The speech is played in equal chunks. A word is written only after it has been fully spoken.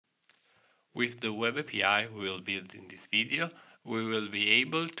With the Web API we will build in this video, we will be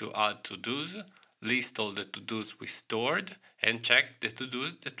able to add to-dos, list all the to-dos we stored, and check the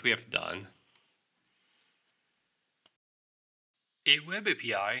to-dos that we have done. A Web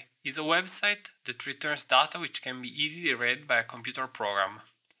API is a website that returns data which can be easily read by a computer program.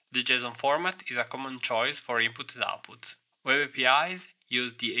 The JSON format is a common choice for input and output. Web APIs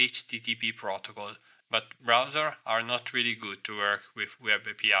use the HTTP protocol, but browsers are not really good to work with Web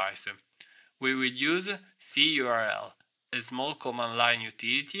APIs. We will use CURL, a small command line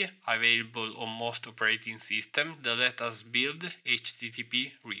utility available on most operating systems that let us build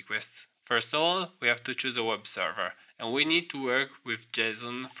HTTP requests. First of all, we have to choose a web server, and we need to work with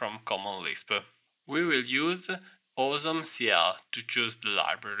JSON from Common Lisp. We will use AwesomeCL to choose the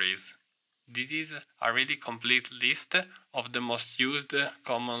libraries. This is a really complete list of the most used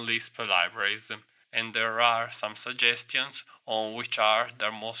Common Lisp libraries, and there are some suggestions on which are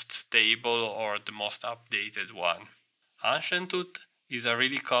the most stable or the most updated one. Hunchentoot is a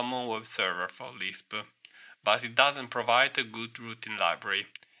really common web server for Lisp, but it doesn't provide a good routing library.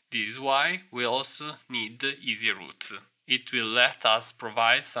 This is why we also need easy routes. It will let us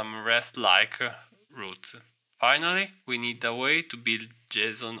provide some REST-like routes. Finally, we need a way to build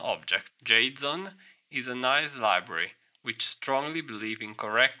JSON objects. JZON is a nice library which strongly believes in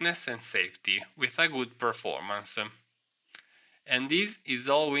correctness and safety with a good performance. And this is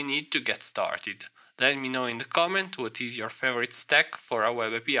all we need to get started. Let me know in the comment what is your favorite stack for a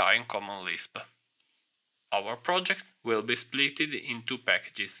Web API in Common Lisp. Our project will be split in two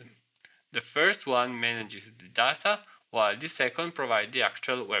packages. The first one manages the data, while the second provides the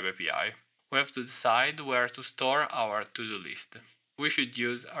actual Web API. We have to decide where to store our to-do list. We should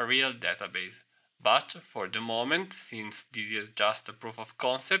use a real database, but for the moment, since this is just a proof of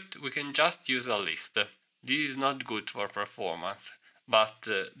concept, we can just use a list. This is not good for performance, but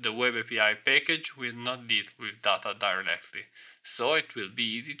the Web API package will not deal with data directly, so it will be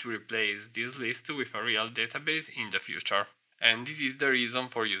easy to replace this list with a real database in the future. And this is the reason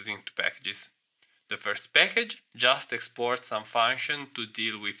for using two packages. The first package just exports some function to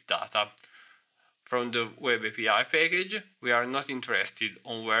deal with data. From the Web API package, we are not interested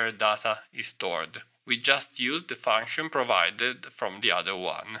on where data is stored. We just use the function provided from the other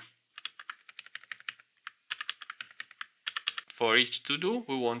one. For each to-do,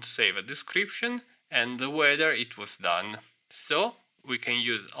 we want to save a description and whether it was done. So we can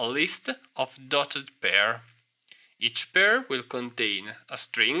use a list of dotted pair. Each pair will contain a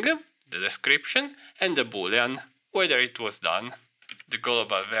string, the description, and a boolean, whether it was done. The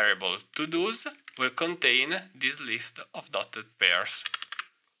global variable to-dos will contain this list of dotted pairs.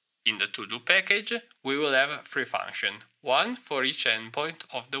 In the to-do package, we will have three functions, one for each endpoint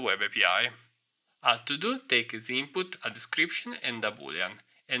of the Web API. A to-do takes as input a description and a boolean,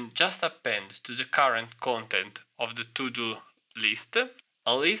 and just append to the current content of the to-do list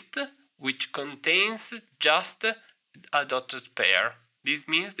a list which contains just a dotted pair. This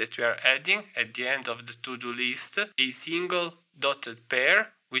means that we are adding at the end of the to-do list a single dotted pair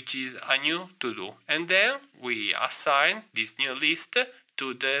which is a new to-do, and then we assign this new list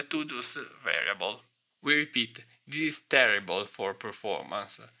to the to-dos variable. We repeat, this is terrible for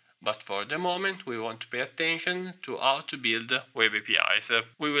performance, but for the moment we want to pay attention to how to build Web APIs.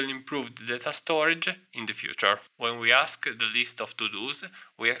 We will improve the data storage in the future. When we ask the list of to-dos,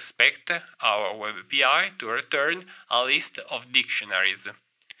 we expect our Web API to return a list of dictionaries,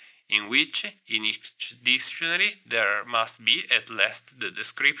 in which in each dictionary there must be at least the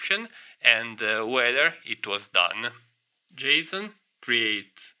description and whether it was done. JSON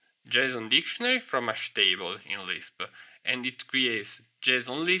creates JSON dictionary from hash table in Lisp, and it creates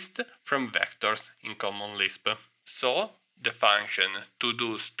JSON list from vectors in Common Lisp. So the function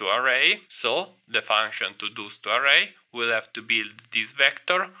to-dos to array will have to build this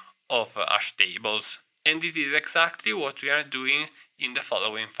vector of hash tables. And this is exactly what we are doing in the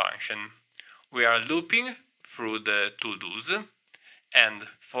following function. We are looping through the to-dos, and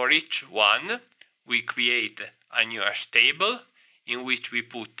for each one we create a new hash table in which we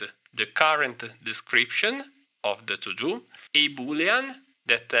put the current description of the to-do, a boolean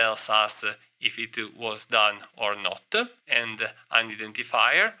that tells us if it was done or not, and an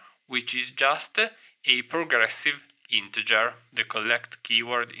identifier which is just a progressive integer. The collect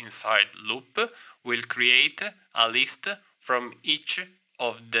keyword inside loop will create a list from each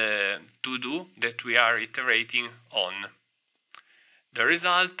of the to-do that we are iterating on. The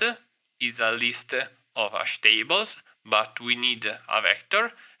result is a list of hash tables, but we need a vector,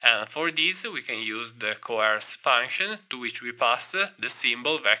 and for this we can use the coerce function to which we pass the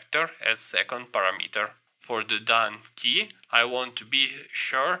symbol vector as second parameter. for the done key, I want to be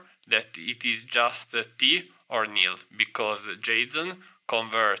sure that it is just T or nil, because JZON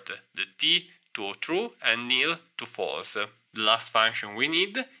convert the T to true and nil to false. The last function we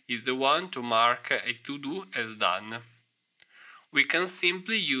need is the one to mark a to-do as done. We can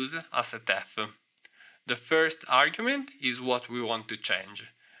simply use a setf. The first argument is what we want to change,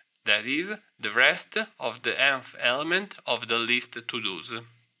 that is, the rest of the nth element of the list to-dos.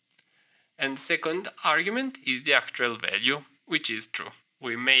 And the second argument is the actual value, which is true.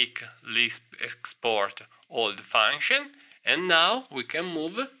 We make Lisp export all the function, and now we can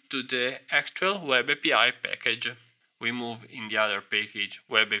move to the actual Web API package. We move in the other package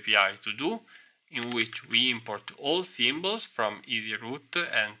Web API to do, in which we import all symbols from EasyRoot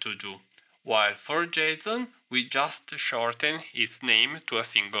and to do, while for JSON we just shorten its name to a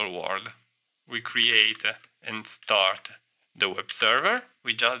single word. We create and start the web server.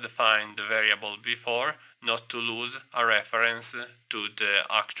 We just define the variable before, not to lose a reference to the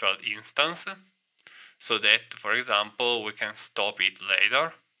actual instance, so that, for example, we can stop it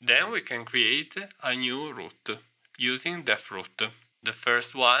later. Then we can create a new root using defroot. The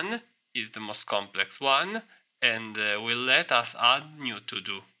first one is the most complex one and will let us add new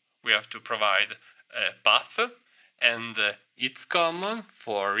to-do. We have to provide a path, and it's common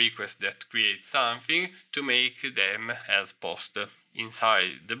for requests that create something to make them as post.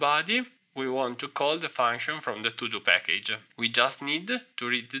 Inside the body, we want to call the function from the to-do package. We just need to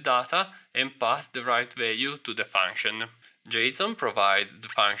read the data and pass the right value to the function. JSON provides the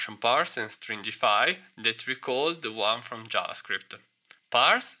function parse and stringify that recall the one from JavaScript.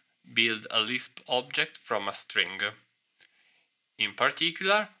 Parse builds a Lisp object from a string. In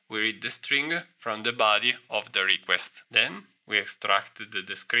particular, we read the string from the body of the request. Then we extract the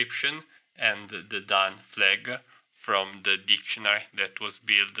description and the done flag from the dictionary that was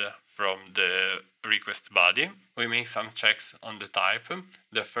built from the request body. We make some checks on the type.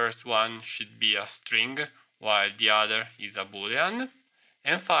 The first one should be a string, while the other is a boolean.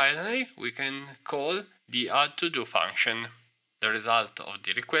 And finally, we can call the add-to-do function. The result of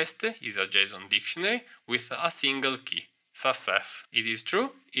the request is a JSON dictionary with a single key, success. It is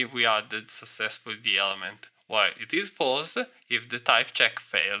true if we added successfully the element, while it is false if the type check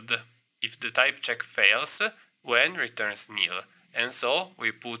failed. If the type check fails, when returns nil, and so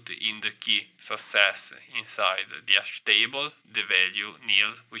we put in the key success inside the hash table the value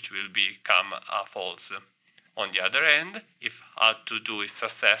nil, which will become a false. On the other end, if add to do is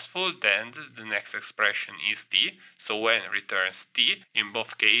successful, then the next expression is T, so when returns T, in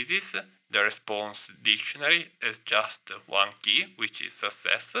both cases, the response dictionary has just one key, which is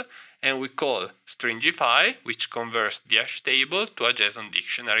success, and we call stringify, which converts the hash table to a JSON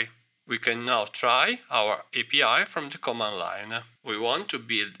dictionary. We can now try our API from the command line. We want to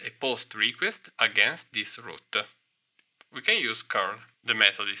build a post request against this root. We can use curl. The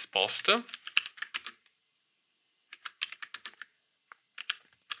method is post.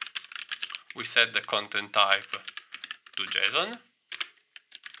 We set the content type to JSON.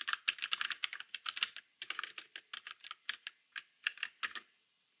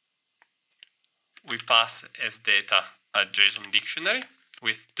 We pass as data a JSON dictionary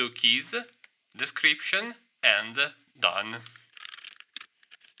with two keys, description and done.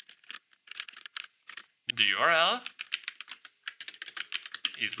 The URL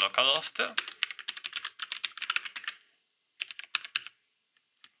is localhost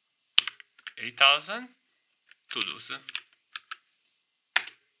 8000 to-dos.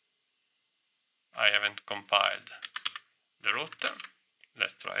 I haven't compiled the root.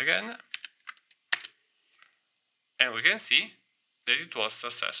 Let's try again. And we can see that it was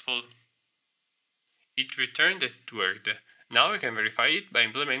successful. It returned that it worked. Now we can verify it by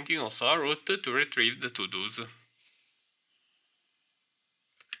implementing also a root to retrieve the to-dos.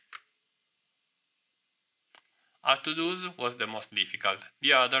 Our to-dos was the most difficult,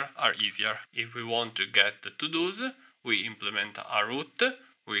 the other are easier. If we want to get the to-dos, we implement a root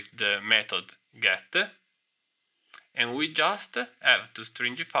with the method get, and we just have to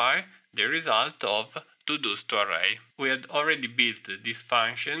stringify the result of to-dos to array. We had already built this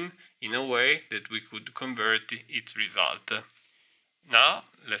function in a way that we could convert its result. Now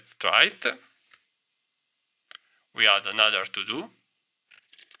let's try it. We add another to-do,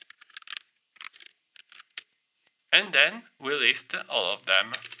 and then we list all of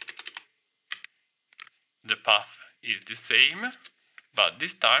them. The path is the same, but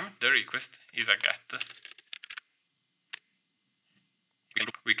this time the request is a get.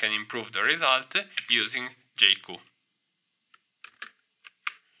 We can improve the result using JQ.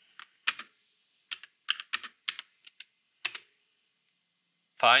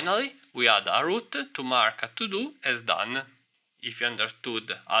 Finally, we add a root to mark a to-do as done. If you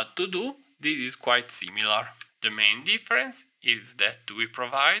understood add to-do, this is quite similar. The main difference is that we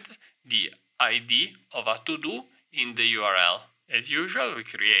provide the ID of a to-do in the URL. As usual, we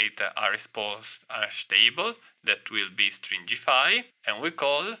create a response hash table that will be stringify, and we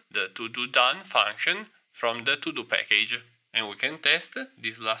call the to-do done function from the to-do package. And we can test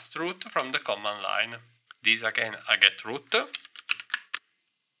this last root from the command line. This again a get root.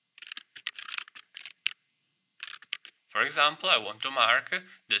 For example, I want to mark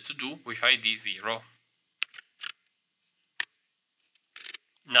the to-do with ID 0.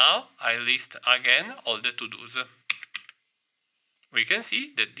 Now I list again all the to-dos. We can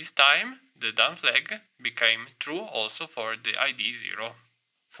see that this time the done flag became true also for the ID 0.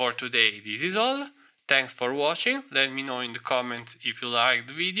 For today this is all. Thanks for watching. Let me know in the comments if you liked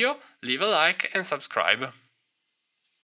the video, leave a like and subscribe.